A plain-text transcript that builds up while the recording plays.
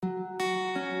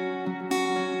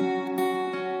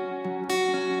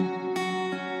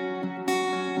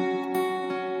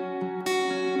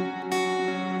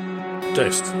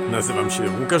Cześć, nazywam się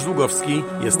Łukasz Długowski,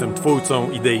 jestem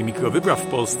twórcą idei mikrowypraw w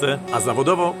Polsce, a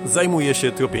zawodowo zajmuję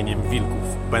się tropieniem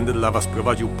wilków. Będę dla Was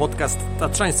prowadził podcast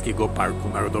Tatrzańskiego Parku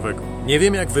Narodowego. Nie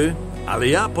wiem jak Wy, ale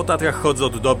ja po Tatrach chodzę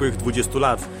od dobrych 20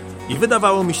 lat i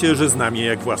wydawało mi się, że znam je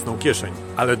jak własną kieszeń.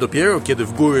 Ale dopiero kiedy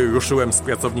w góry ruszyłem z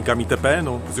pracownikami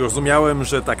TPN-u, zrozumiałem,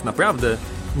 że tak naprawdę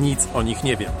nic o nich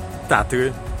nie wiem.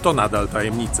 Tatry to nadal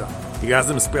tajemnica.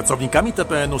 Razem z pracownikami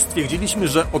TPN-u stwierdziliśmy,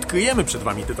 że odkryjemy przed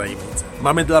Wami te tajemnice.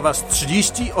 Mamy dla Was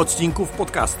 30 odcinków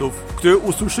podcastów, które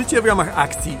usłyszycie w ramach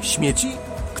akcji Śmieci?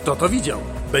 Kto to widział?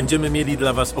 Będziemy mieli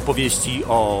dla Was opowieści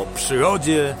o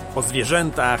przyrodzie, o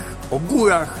zwierzętach, o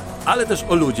górach, ale też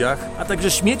o ludziach, a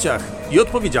także śmieciach i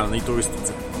odpowiedzialnej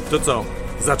turystyce. To co,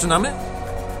 zaczynamy?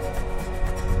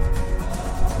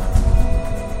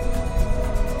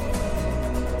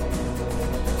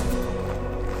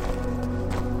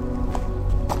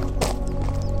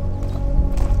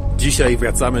 Dzisiaj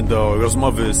wracamy do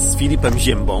rozmowy z Filipem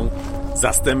Ziębą,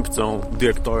 zastępcą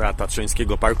dyrektora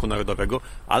Tatrzańskiego Parku Narodowego,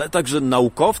 ale także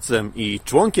naukowcem i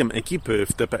członkiem ekipy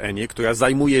w TPN-ie, która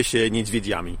zajmuje się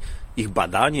niedźwiedziami, ich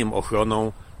badaniem,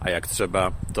 ochroną, a jak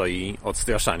trzeba, to i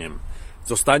odstraszaniem.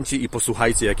 Zostańcie i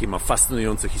posłuchajcie, jakie ma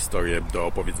fascynujące historie do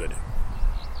opowiedzenia.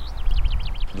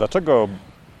 Dlaczego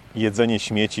jedzenie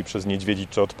śmieci przez niedźwiedzi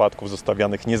czy odpadków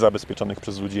zostawianych niezabezpieczonych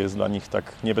przez ludzi jest dla nich tak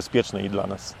niebezpieczne i dla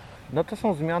nas? No to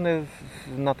są zmiany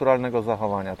naturalnego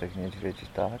zachowania tych niedźwiedzi,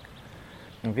 tak?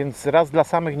 Więc raz dla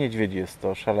samych niedźwiedzi jest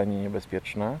to szalenie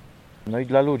niebezpieczne, no i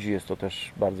dla ludzi jest to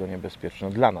też bardzo niebezpieczne,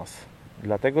 dla nas.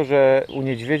 Dlatego, że u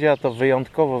niedźwiedzia to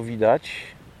wyjątkowo widać,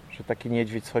 że taki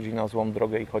niedźwiedź schodzi na złą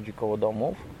drogę i chodzi koło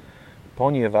domów,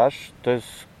 ponieważ to jest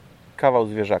kawał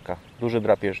zwierzaka, duży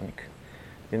drapieżnik.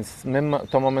 Więc my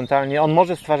to momentalnie, on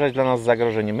może stwarzać dla nas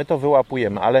zagrożenie, my to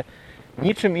wyłapujemy, ale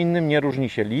niczym innym nie różni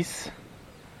się lis,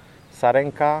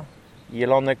 sarenka,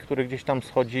 jelonek, który gdzieś tam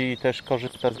schodzi i też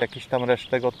korzysta z jakichś tam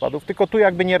resztek odpadów. Tylko tu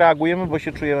jakby nie reagujemy, bo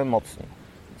się czujemy mocni.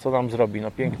 Co nam zrobi?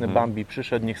 No piękny Bambi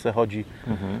przyszedł, niech se chodzi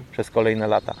przez kolejne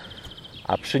lata.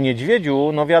 A przy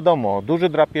niedźwiedziu, no wiadomo, duży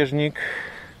drapieżnik,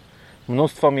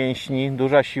 mnóstwo mięśni,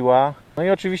 duża siła. No i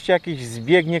oczywiście jakiś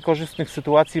zbieg niekorzystnych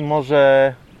sytuacji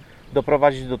może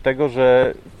doprowadzić do tego,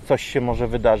 że coś się może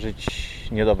wydarzyć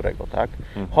niedobrego, tak?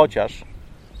 Chociaż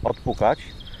odpukać.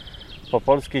 Po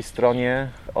polskiej stronie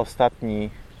ostatni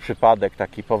przypadek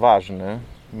taki poważny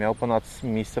miał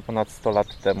miejsce ponad 100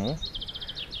 lat temu,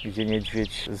 gdzie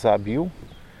niedźwiedź zabił.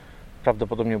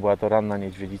 Prawdopodobnie była to ranna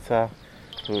niedźwiedzica,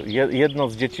 jedno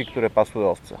z dzieci, które pasły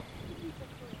owce.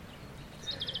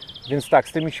 Więc tak,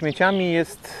 z tymi śmieciami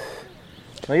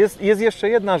jest jeszcze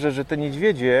jedna rzecz, że te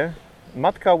niedźwiedzie,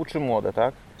 matka uczy młode,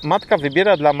 tak? Matka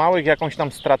wybiera dla małych jakąś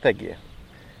tam strategię.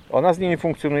 Ona z nimi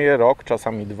funkcjonuje rok,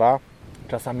 czasami 2.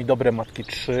 Czasami dobre matki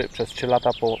przez 3 lata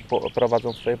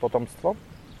prowadzą swoje potomstwo.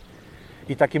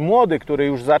 I taki młody, który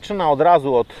już zaczyna od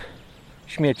razu od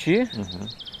śmieci,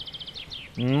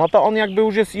 no to on jakby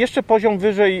już jest jeszcze poziom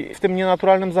wyżej w tym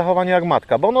nienaturalnym zachowaniu jak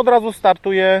matka, bo on od razu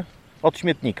startuje od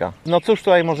śmietnika. No cóż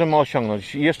tutaj możemy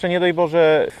osiągnąć? Jeszcze nie daj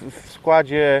Boże w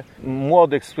składzie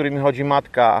młodych, z którymi chodzi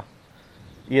matka,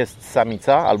 jest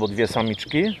samica albo 2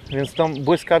 samiczki, więc to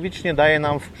błyskawicznie daje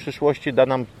nam w przyszłości, da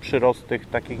nam przyrost tych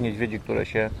takich niedźwiedzi, które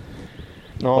się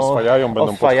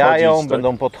oswajają,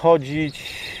 będą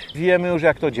podchodzić. Wiemy już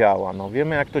jak to działa.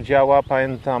 Wiemy jak to działa.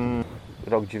 Pamiętam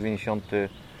rok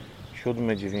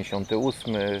 97,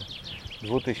 98,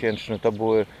 2000.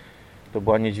 To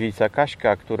była niedźwiedzica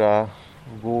Kaśka, która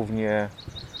głównie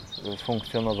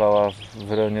funkcjonowała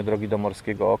w rejonie drogi do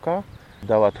Morskiego Oka.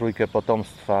 Dała 3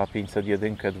 potomstwa,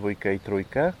 501, 2 i 3.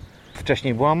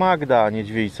 Wcześniej była Magda,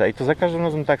 niedźwiedzica i to za każdym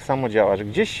razem tak samo działa, że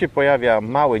gdzieś się pojawia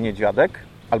mały niedźwiadek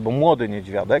albo młody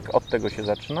niedźwiadek, od tego się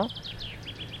zaczyna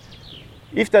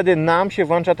i wtedy nam się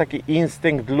włącza taki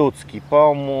instynkt ludzki,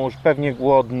 pomóż, pewnie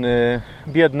głodny,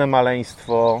 biedne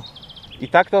maleństwo i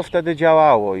tak to wtedy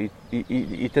działało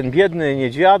i ten biedny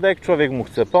niedźwiadek, człowiek mu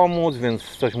chce pomóc, więc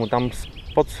coś mu tam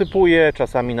podsypuje,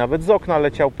 czasami nawet z okna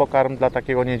leciał pokarm dla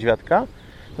takiego niedźwiadka.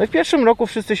 No i w pierwszym roku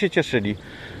wszyscy się cieszyli.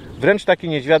 Wręcz taki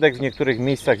niedźwiadek w niektórych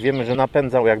miejscach wiemy, że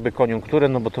napędzał jakby koniunkturę,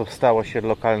 no bo to stało się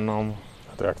lokalną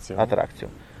atrakcją.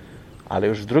 Ale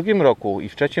już w drugim roku i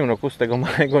w trzecim roku z tego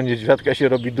małego niedźwiadka się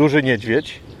robi duży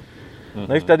niedźwiedź.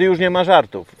 No i wtedy już nie ma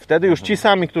żartów. Wtedy już ci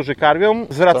sami, którzy karmią,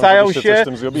 zwracają się,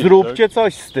 zróbcie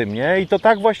coś z tym, nie? I to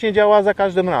tak właśnie działa za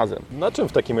każdym razem. Na czym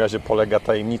w takim razie polega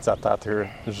tajemnica Tatr,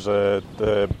 że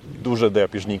te duże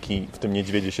drapieżniki, w tym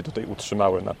niedźwiedzie, się tutaj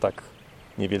utrzymały na tak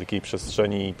niewielkiej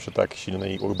przestrzeni i przy tak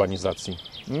silnej urbanizacji?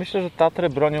 Myślę, że Tatry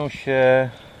bronią się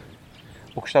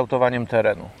ukształtowaniem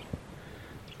terenu.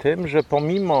 Tym, że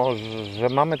pomimo, że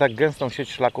mamy tak gęstą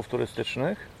sieć szlaków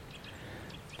turystycznych,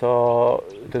 to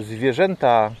te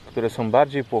zwierzęta, które są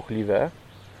bardziej płochliwe,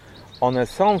 one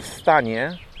są w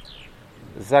stanie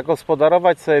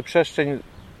zagospodarować sobie przestrzeń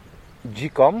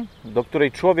dziką, do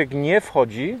której człowiek nie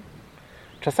wchodzi,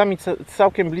 czasami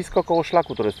całkiem blisko koło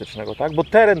szlaku turystycznego, tak? Bo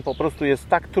teren po prostu jest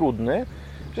tak trudny,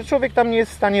 że człowiek tam nie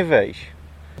jest w stanie wejść.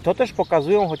 To też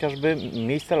pokazują chociażby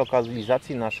miejsca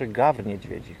lokalizacji naszych gawr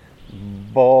niedźwiedzich.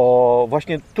 Bo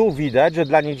właśnie tu widać, że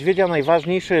dla niedźwiedzia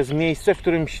najważniejsze jest miejsce, w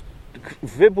którym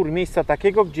wybór miejsca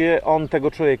takiego, gdzie on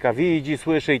tego człowieka widzi,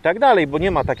 słyszy i tak dalej, bo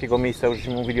nie ma takiego miejsca, już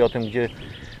mówili o tym,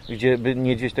 gdzie by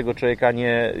niedźwiedź tego człowieka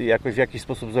nie jakoś w jakiś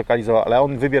sposób zlokalizował, ale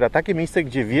on wybiera takie miejsce,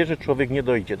 gdzie wie, że człowiek nie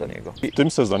dojdzie do niego. W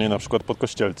tym sezonie na przykład pod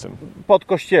Kościelcem. Pod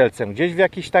Kościelcem, gdzieś w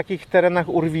jakichś takich terenach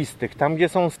urwistych, tam gdzie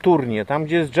są sturnie, tam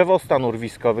gdzie jest drzewostan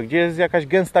urwiskowy, gdzie jest jakaś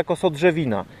gęsta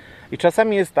kosodrzewina. I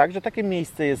czasami jest tak, że takie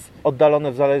miejsce jest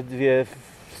oddalone w zaledwie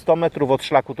 100 metrów od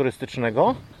szlaku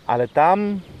turystycznego, ale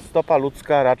tam stopa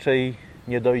ludzka raczej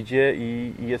nie dojdzie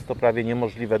i jest to prawie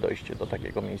niemożliwe dojście do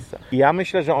takiego miejsca. I ja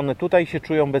myślę, że one tutaj się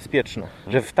czują bezpieczne.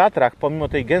 Że w Tatrach, pomimo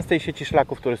tej gęstej sieci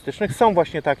szlaków turystycznych, są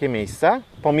właśnie takie miejsca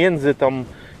pomiędzy tą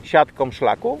siatką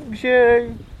szlaków, gdzie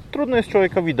trudno jest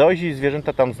człowiekowi dojść i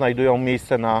zwierzęta tam znajdują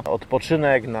miejsce na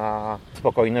odpoczynek, na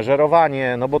spokojne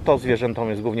żerowanie, no bo to zwierzętom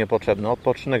jest głównie potrzebne.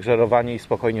 Odpoczynek, żerowanie i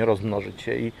spokojnie rozmnożyć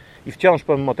się. I wciąż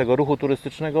pomimo tego ruchu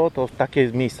turystycznego, to takie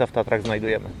miejsca w Tatrach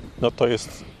znajdujemy. No to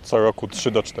jest co roku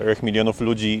 3 do 4 milionów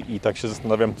ludzi i tak się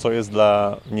zastanawiam, co jest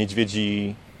dla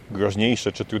niedźwiedzi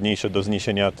groźniejsze czy trudniejsze do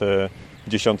zniesienia, te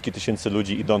dziesiątki tysięcy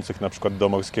ludzi idących na przykład do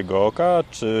Morskiego Oka,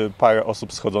 czy parę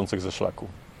osób schodzących ze szlaku?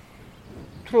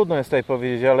 Trudno jest tutaj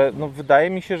powiedzieć, ale wydaje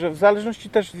mi się, że w zależności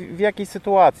też w jakiej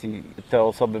sytuacji te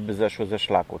osoby by zeszły ze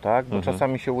szlaku, tak? Bo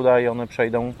czasami się uda i one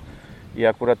przejdą i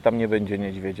akurat tam nie będzie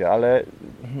niedźwiedzia, ale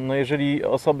jeżeli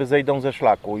osoby zejdą ze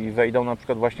szlaku i wejdą na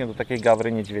przykład właśnie do takiej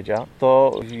gawry niedźwiedzia,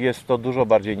 to jest to dużo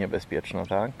bardziej niebezpieczne,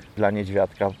 tak? Dla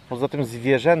niedźwiadka. Poza tym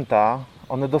zwierzęta,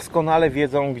 one doskonale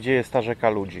wiedzą, gdzie jest ta rzeka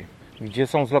ludzi, gdzie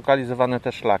są zlokalizowane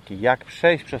te szlaki, jak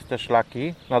przejść przez te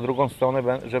szlaki na drugą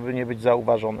stronę, żeby nie być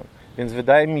zauważonym. Więc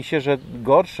wydaje mi się, że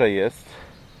gorsze jest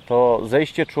to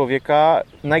zejście człowieka.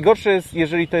 Najgorsze jest,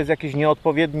 jeżeli to jest jakiś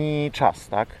nieodpowiedni czas,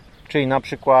 tak? Czyli na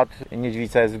przykład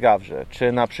niedźwica jest w gawrze,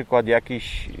 czy na przykład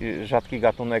jakiś rzadki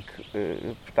gatunek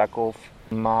ptaków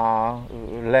ma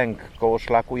lęk koło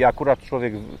szlaku i akurat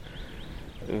człowiek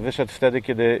wyszedł wtedy,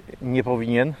 kiedy nie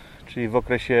powinien, czyli w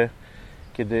okresie,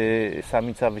 kiedy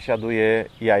samica wysiaduje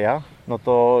jaja, no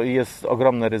to jest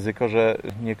ogromne ryzyko, że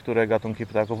niektóre gatunki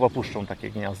ptaków opuszczą takie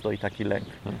gniazdo i taki lęk.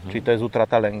 Czyli to jest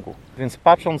utrata lęku. Więc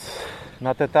patrząc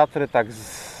na te Tatry tak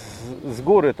z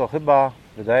góry, to chyba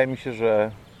wydaje mi się,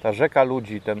 że ta rzeka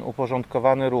ludzi, ten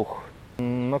uporządkowany ruch,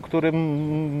 który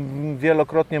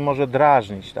wielokrotnie może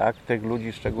drażnić, tak? Tych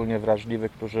ludzi szczególnie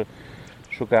wrażliwych, którzy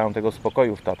szukają tego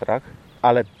spokoju w Tatrach,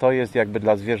 ale to jest jakby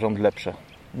dla zwierząt lepsze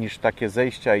niż takie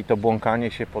zejścia i to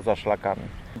błąkanie się poza szlakami.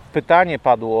 Pytanie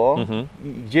padło,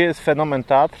 gdzie jest fenomen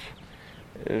Tatr,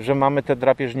 że mamy te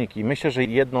drapieżniki. Myślę, że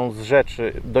jedną z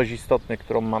rzeczy dość istotnych,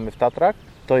 którą mamy w Tatrach,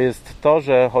 to jest to,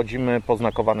 że chodzimy po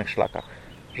znakowanych szlakach.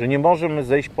 Że nie możemy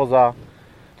zejść poza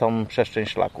tą przestrzeń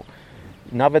szlaku.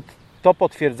 Nawet to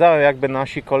potwierdzają jakby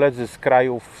nasi koledzy z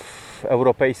krajów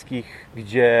europejskich,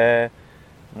 gdzie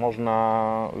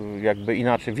można jakby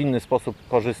inaczej, w inny sposób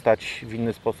korzystać, w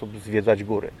inny sposób zwiedzać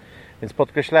góry. Więc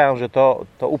podkreślają, że to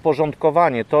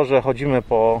uporządkowanie, to, że chodzimy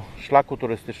po szlaku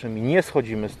turystycznym i nie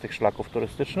schodzimy z tych szlaków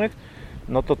turystycznych,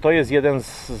 no to jest jeden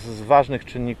z ważnych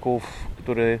czynników,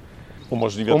 który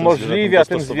umożliwia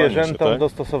tym zwierzętom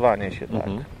dostosowanie się. Tak.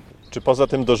 Czy poza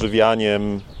tym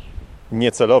dożywianiem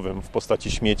niecelowym w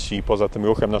postaci śmieci, poza tym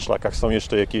ruchem na szlakach są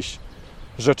jeszcze jakieś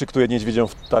rzeczy, które niedźwiedziom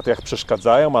w Tatrach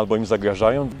przeszkadzają albo im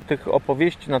zagrażają? Tych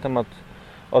opowieści na temat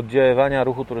oddziaływania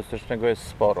ruchu turystycznego jest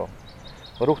sporo.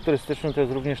 Ruch turystyczny to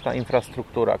jest również ta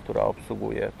infrastruktura, która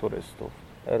obsługuje turystów.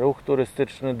 Ruch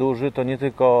turystyczny duży to nie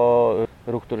tylko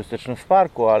ruch turystyczny w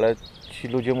parku, ale ci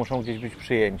ludzie muszą gdzieś być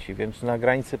przyjęci, więc na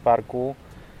granicy parku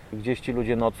gdzieś ci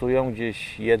ludzie nocują,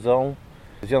 gdzieś jedzą.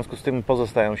 W związku z tym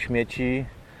pozostają śmieci,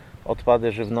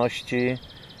 odpady żywności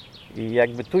i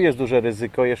jakby tu jest duże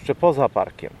ryzyko jeszcze poza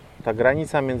parkiem. Ta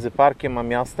granica między parkiem a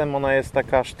miastem, ona jest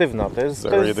taka sztywna. To jest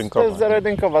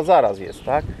zero-jedynkowa, zaraz jest,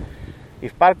 tak? I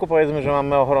w parku powiedzmy, że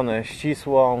mamy ochronę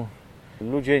ścisłą,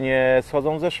 ludzie nie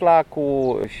schodzą ze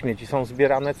szlaku, śmieci są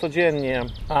zbierane codziennie,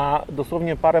 a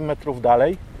dosłownie parę metrów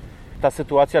dalej ta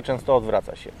sytuacja często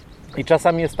odwraca się. I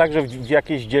czasami jest tak, że w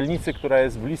jakiejś dzielnicy, która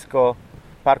jest blisko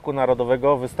Parku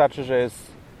Narodowego, wystarczy, że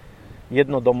jest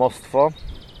jedno domostwo,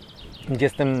 gdzie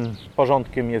z tym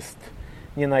porządkiem jest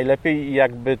nie najlepiej i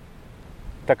jakby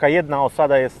taka jedna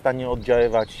osada jest w stanie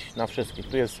oddziaływać na wszystkich.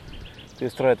 Tu jest to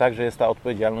jest trochę tak, że jest ta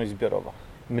odpowiedzialność zbiorowa.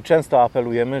 My często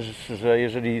apelujemy, że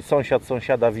jeżeli sąsiad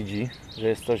sąsiada widzi, że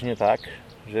jest coś nie tak,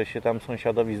 że się tam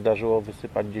sąsiadowi zdarzyło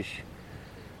wysypać gdzieś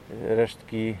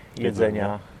resztki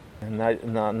jedzenia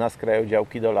na skraju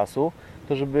działki do lasu,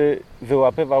 to żeby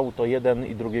wyłapywał to jeden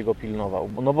i drugiego pilnował.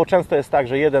 No bo często jest tak,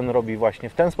 że jeden robi właśnie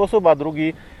w ten sposób, a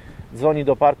drugi dzwoni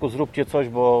do parku, zróbcie coś,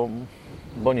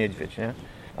 bo niedźwiedź, nie?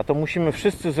 A to musimy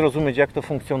wszyscy zrozumieć, jak to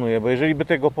funkcjonuje, bo jeżeli by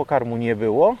tego pokarmu nie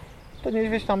było, to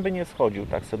niedźwiedź tam by nie schodził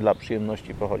tak sobie dla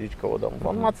przyjemności pochodzić koło domu.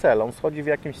 On ma cel, on schodzi w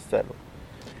jakimś celu.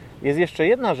 Jest jeszcze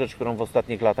jedna rzecz, którą w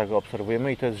ostatnich latach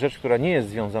obserwujemy i to jest rzecz, która nie jest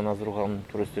związana z ruchem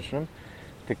turystycznym,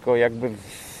 tylko jakby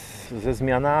ze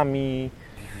zmianami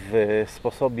w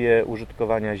sposobie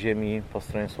użytkowania ziemi po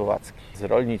stronie słowackiej, z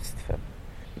rolnictwem.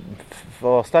 W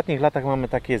ostatnich latach mamy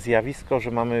takie zjawisko,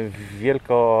 że mamy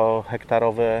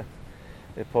wielkohektarowe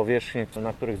powierzchnie,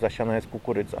 na których zasiana jest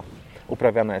kukurydza,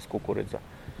 uprawiana jest kukurydza.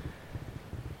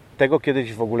 Tego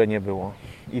kiedyś w ogóle nie było.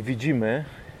 I widzimy,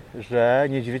 że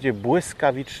niedźwiedzie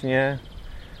błyskawicznie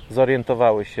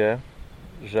zorientowały się,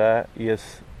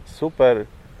 jest super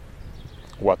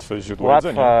łatwe źródło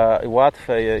jedzenia.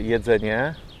 Łatwe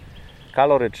jedzenie,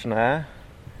 kaloryczne,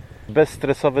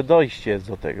 bezstresowe dojście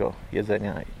do tego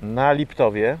jedzenia. Na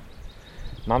Liptowie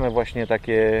mamy właśnie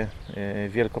takie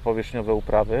wielkopowierzchniowe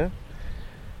uprawy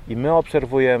i my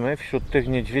obserwujemy wśród tych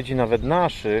niedźwiedzi nawet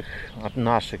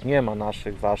naszych, nie ma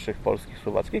naszych, waszych, polskich,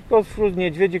 słowackich, tylko wśród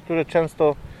niedźwiedzi, które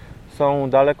często są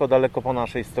daleko, daleko po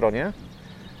naszej stronie,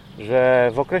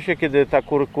 że w okresie, kiedy ta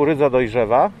kukurydza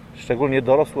dojrzewa, szczególnie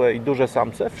dorosłe i duże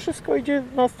samce, wszystko idzie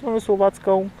na stronę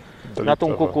słowacką, na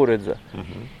tą kukurydzę.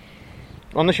 Mhm.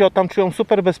 One się tam czują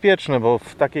super bezpieczne, bo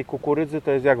w takiej kukurydzy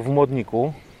to jest jak w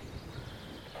młodniku,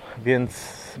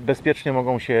 więc bezpiecznie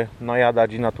mogą się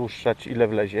najadać i natłuszczać ile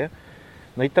wlezie.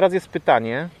 No i teraz jest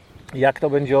pytanie, jak to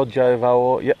będzie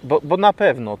oddziaływało, bo na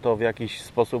pewno to w jakiś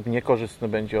sposób niekorzystny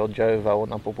będzie oddziaływało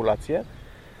na populację.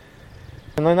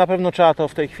 No i na pewno trzeba to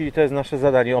w tej chwili, to jest nasze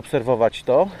zadanie, obserwować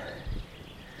to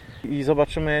i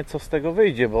zobaczymy, co z tego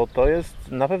wyjdzie, bo to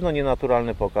jest na pewno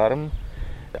nienaturalny pokarm,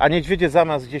 a niedźwiedzie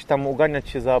zamiast gdzieś tam uganiać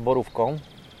się za borówką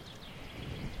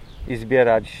i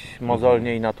zbierać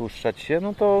mozolnie i natłuszczać się,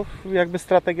 no to jakby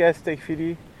strategia jest w tej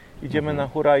chwili, idziemy na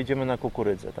hura, idziemy na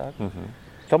kukurydzę, tak?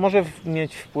 To może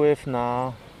mieć wpływ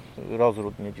na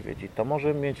rozród niedźwiedzi, to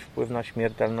może mieć wpływ na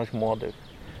śmiertelność młodych.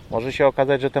 Może się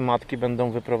okazać, że te matki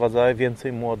będą wyprowadzały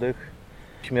więcej młodych.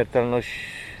 Śmiertelność,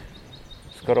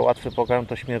 skoro łatwy pokarm,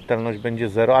 to śmiertelność będzie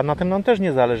zero, a na tym nam też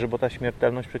nie zależy, bo ta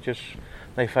śmiertelność przecież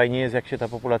najfajniej jest, jak się ta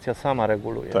populacja sama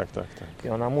reguluje. Tak. I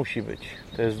ona musi być.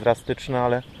 To jest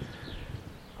drastyczne,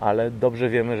 ale dobrze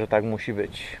wiemy, że tak musi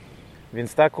być.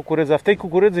 Więc ta kukurydza, w tej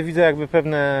kukurydzy widzę jakby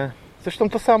pewne... Zresztą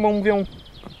to samo mówią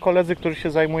koledzy, którzy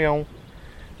się zajmują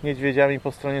niedźwiedziami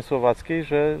po stronie słowackiej,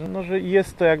 że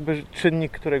jest to jakby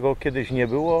czynnik, którego kiedyś nie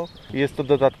było i jest to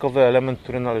dodatkowy element,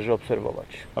 który należy obserwować.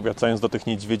 A wracając do tych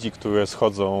niedźwiedzi, które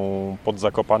schodzą pod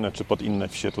Zakopane czy pod inne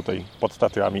wsie tutaj pod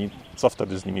Tatrami, co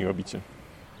wtedy z nimi robicie?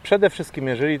 Przede wszystkim,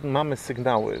 jeżeli mamy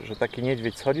sygnały, że taki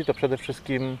niedźwiedź schodzi, to przede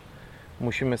wszystkim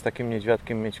musimy z takim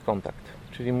niedźwiadkiem mieć kontakt.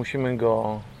 Czyli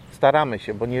staramy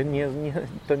się, bo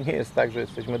to nie jest tak, że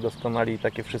jesteśmy doskonali i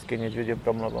takie wszystkie niedźwiedzie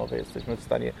problemowe jesteśmy w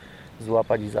stanie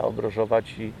złapać i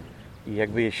zaobrożować i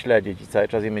jakby je śledzić i cały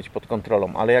czas je mieć pod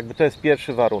kontrolą. Ale jakby to jest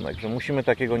pierwszy warunek, że musimy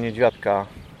takiego niedźwiadka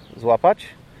złapać,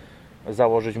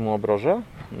 założyć mu obrożę,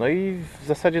 no i w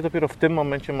zasadzie dopiero w tym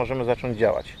momencie możemy zacząć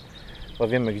działać. Bo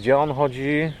wiemy, gdzie on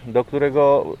chodzi, do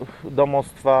którego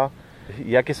domostwa,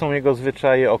 jakie są jego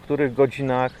zwyczaje, o których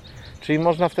godzinach. Czyli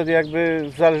można wtedy jakby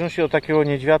w zależności od takiego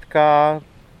niedźwiadka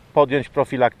podjąć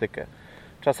profilaktykę.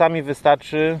 Czasami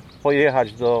wystarczy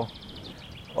pojechać do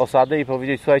osady i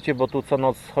powiedzieć: słuchajcie, bo tu co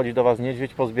noc chodzi do was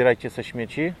niedźwiedź, pozbierajcie se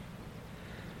śmieci.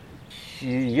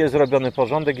 I jest zrobiony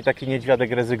porządek i taki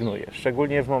niedźwiadek rezygnuje.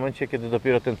 Szczególnie w momencie, kiedy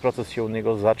dopiero ten proces się u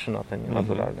niego zaczyna, ten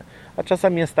nienaturalny. A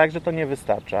czasami jest tak, że to nie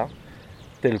wystarcza.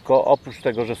 Tylko oprócz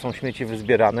tego, że są śmieci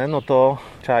wyzbierane, no to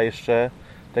trzeba jeszcze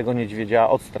tego niedźwiedzia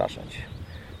odstraszać.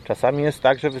 Czasami jest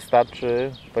tak, że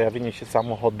wystarczy pojawienie się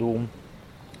samochodu,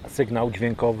 sygnał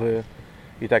dźwiękowy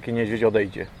i taki niedźwiedź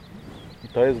odejdzie. I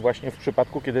to jest właśnie w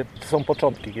przypadku, kiedy to są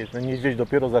początki, kiedy ten niedźwiedź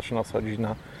dopiero zaczyna schodzić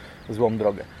na złą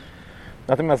drogę.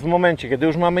 Natomiast w momencie, kiedy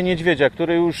już mamy niedźwiedzia,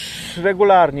 który już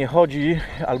regularnie chodzi,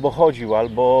 albo chodził,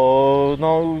 albo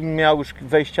miał już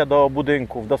wejścia do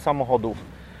budynków, do samochodów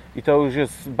i to już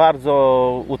jest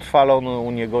bardzo utrwalony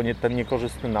u niego ten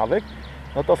niekorzystny nawyk,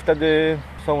 no to wtedy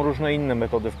są różne inne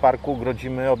metody. W parku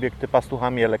grodzimy obiekty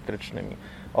pastuchami elektrycznymi.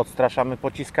 Odstraszamy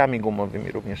pociskami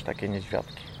gumowymi również takie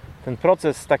niedźwiadki. ten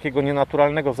proces takiego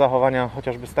nienaturalnego zachowania,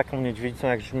 chociażby z taką niedźwiedzicą,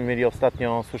 jak żeśmy mieli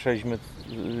ostatnio, słyszeliśmy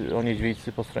o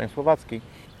niedźwiedzicy po stronie słowackiej.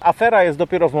 Afera jest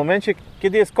dopiero w momencie,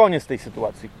 kiedy jest koniec tej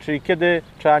sytuacji, czyli kiedy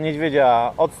trzeba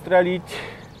niedźwiedzia odstrzelić,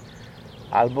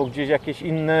 albo gdzieś jakieś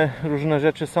inne różne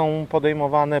rzeczy są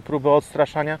podejmowane, próby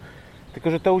odstraszania,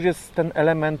 tylko że to już jest ten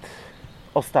element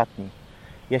ostatni.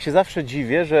 Ja się zawsze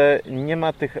dziwię, że nie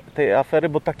ma tej afery,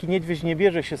 bo taki niedźwiedź nie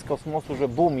bierze się z kosmosu, że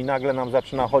bum i nagle nam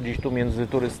zaczyna chodzić tu między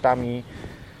turystami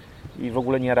i w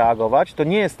ogóle nie reagować. To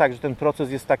nie jest tak, że ten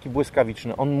proces jest taki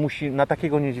błyskawiczny. Na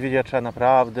takiego niedźwiedzia trzeba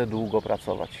naprawdę długo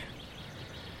pracować.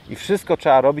 I wszystko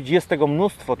trzeba robić. Jest tego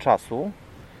mnóstwo czasu,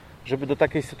 żeby do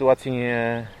takiej sytuacji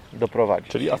nie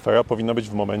doprowadzić. Czyli afera powinna być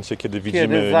w momencie, kiedy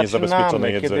widzimy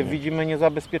niezabezpieczone jedzenie. Kiedy widzimy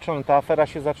niezabezpieczone. Ta afera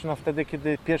się zaczyna wtedy,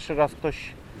 kiedy pierwszy raz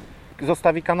ktoś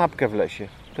zostawi kanapkę w lesie.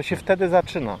 To się wtedy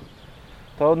zaczyna.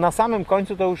 To na samym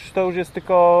końcu to już jest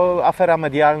tylko afera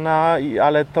medialna,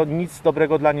 ale to nic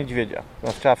dobrego dla niedźwiedzia.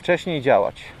 Trzeba wcześniej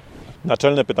działać.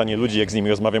 Naczelne pytanie ludzi, jak z nimi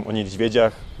rozmawiam o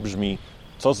niedźwiedziach, brzmi: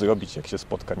 co zrobić, jak się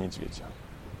spotka niedźwiedzia?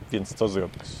 Więc co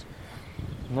zrobić?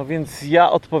 No więc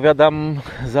ja odpowiadam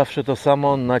zawsze to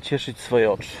samo: nacieszyć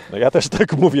swoje oczy. No ja też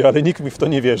tak mówię, ale nikt mi w to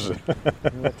nie wierzy.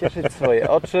 Nacieszyć swoje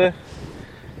oczy.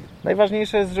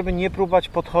 Najważniejsze jest, żeby nie próbować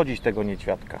podchodzić tego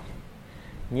niedźwiadka.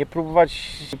 Nie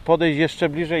próbować podejść jeszcze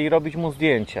bliżej i robić mu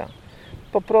zdjęcia.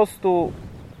 Po prostu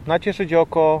nacieszyć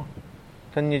oko,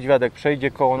 ten niedźwiadek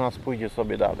przejdzie koło nas, pójdzie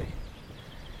sobie dalej.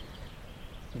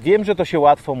 Wiem, że to się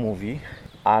łatwo mówi,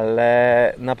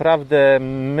 ale naprawdę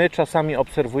my czasami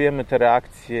obserwujemy te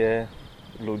reakcje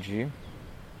ludzi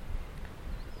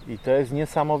i to jest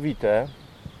niesamowite,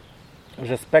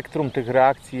 że spektrum tych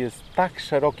reakcji jest tak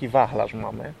szeroki wachlarz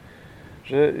mamy,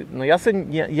 że no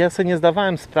ja sobie nie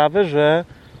zdawałem sprawy,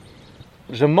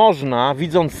 że można,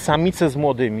 widząc samicę z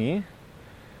młodymi,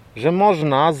 że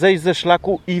można zejść ze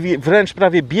szlaku i wręcz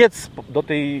prawie biec do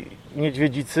tej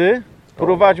niedźwiedzicy,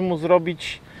 próbować mu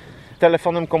zrobić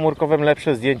telefonem komórkowym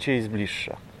lepsze zdjęcie i z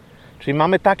bliższa. Czyli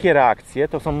mamy takie reakcje,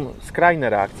 to są skrajne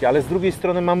reakcje, ale z drugiej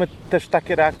strony mamy też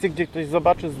takie reakcje, gdzie ktoś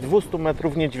zobaczy z 200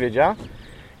 metrów niedźwiedzia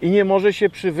i nie może się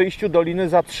przy wyjściu doliny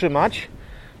zatrzymać,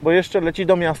 bo jeszcze leci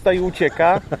do miasta i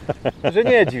ucieka, że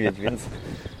niedźwiedź, więc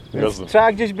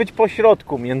trzeba gdzieś być po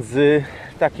środku między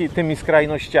tymi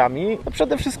skrajnościami. No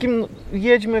przede wszystkim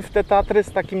jedźmy w te Tatry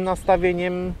z takim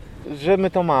nastawieniem, że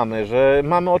my to mamy, że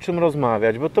mamy o czym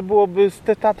rozmawiać, bo to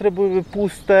te Tatry byłyby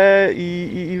puste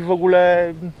i w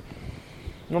ogóle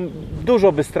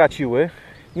dużo by straciły.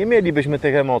 Nie mielibyśmy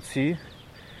tych emocji,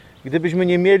 gdybyśmy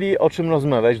nie mieli o czym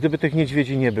rozmawiać, gdyby tych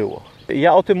niedźwiedzi nie było.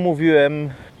 Ja o tym mówiłem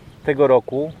tego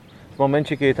roku, w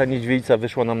momencie, kiedy ta niedźwiedzica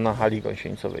wyszła nam na hali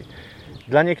gąsieńcowej.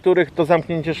 Dla niektórych to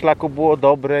zamknięcie szlaku było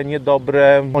dobre,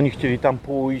 niedobre. Oni chcieli tam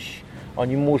pójść,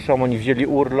 oni wzięli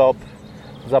urlop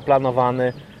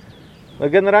zaplanowany. No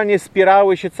generalnie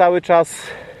spierały się cały czas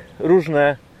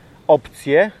różne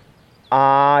opcje,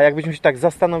 a jakbyśmy się tak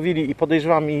zastanowili i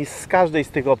podejrzewam i z każdej z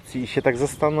tych opcji się tak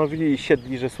zastanowili i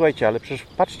siedli, że słuchajcie, ale przecież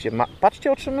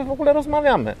patrzcie o czym my w ogóle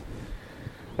rozmawiamy.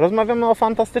 Rozmawiamy o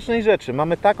fantastycznej rzeczy.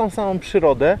 Mamy taką samą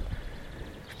przyrodę,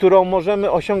 którą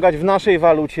możemy osiągać w naszej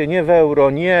walucie, nie w euro,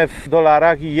 nie w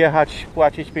dolarach i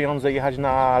płacić pieniądze, jechać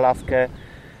na Alaskę,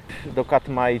 do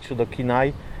Katmai, czy do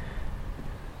Kenai,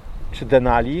 czy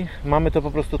Denali. Mamy to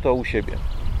po prostu u siebie.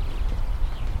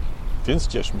 Więc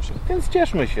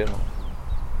cieszmy się. No.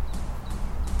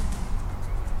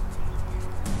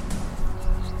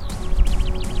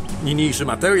 Niniejszy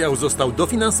materiał został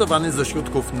dofinansowany ze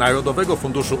środków Narodowego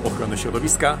Funduszu Ochrony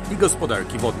Środowiska i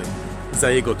Gospodarki Wodnej.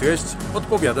 Za jego treść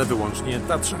odpowiada wyłącznie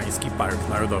Tatrzański Park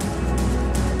Narodowy.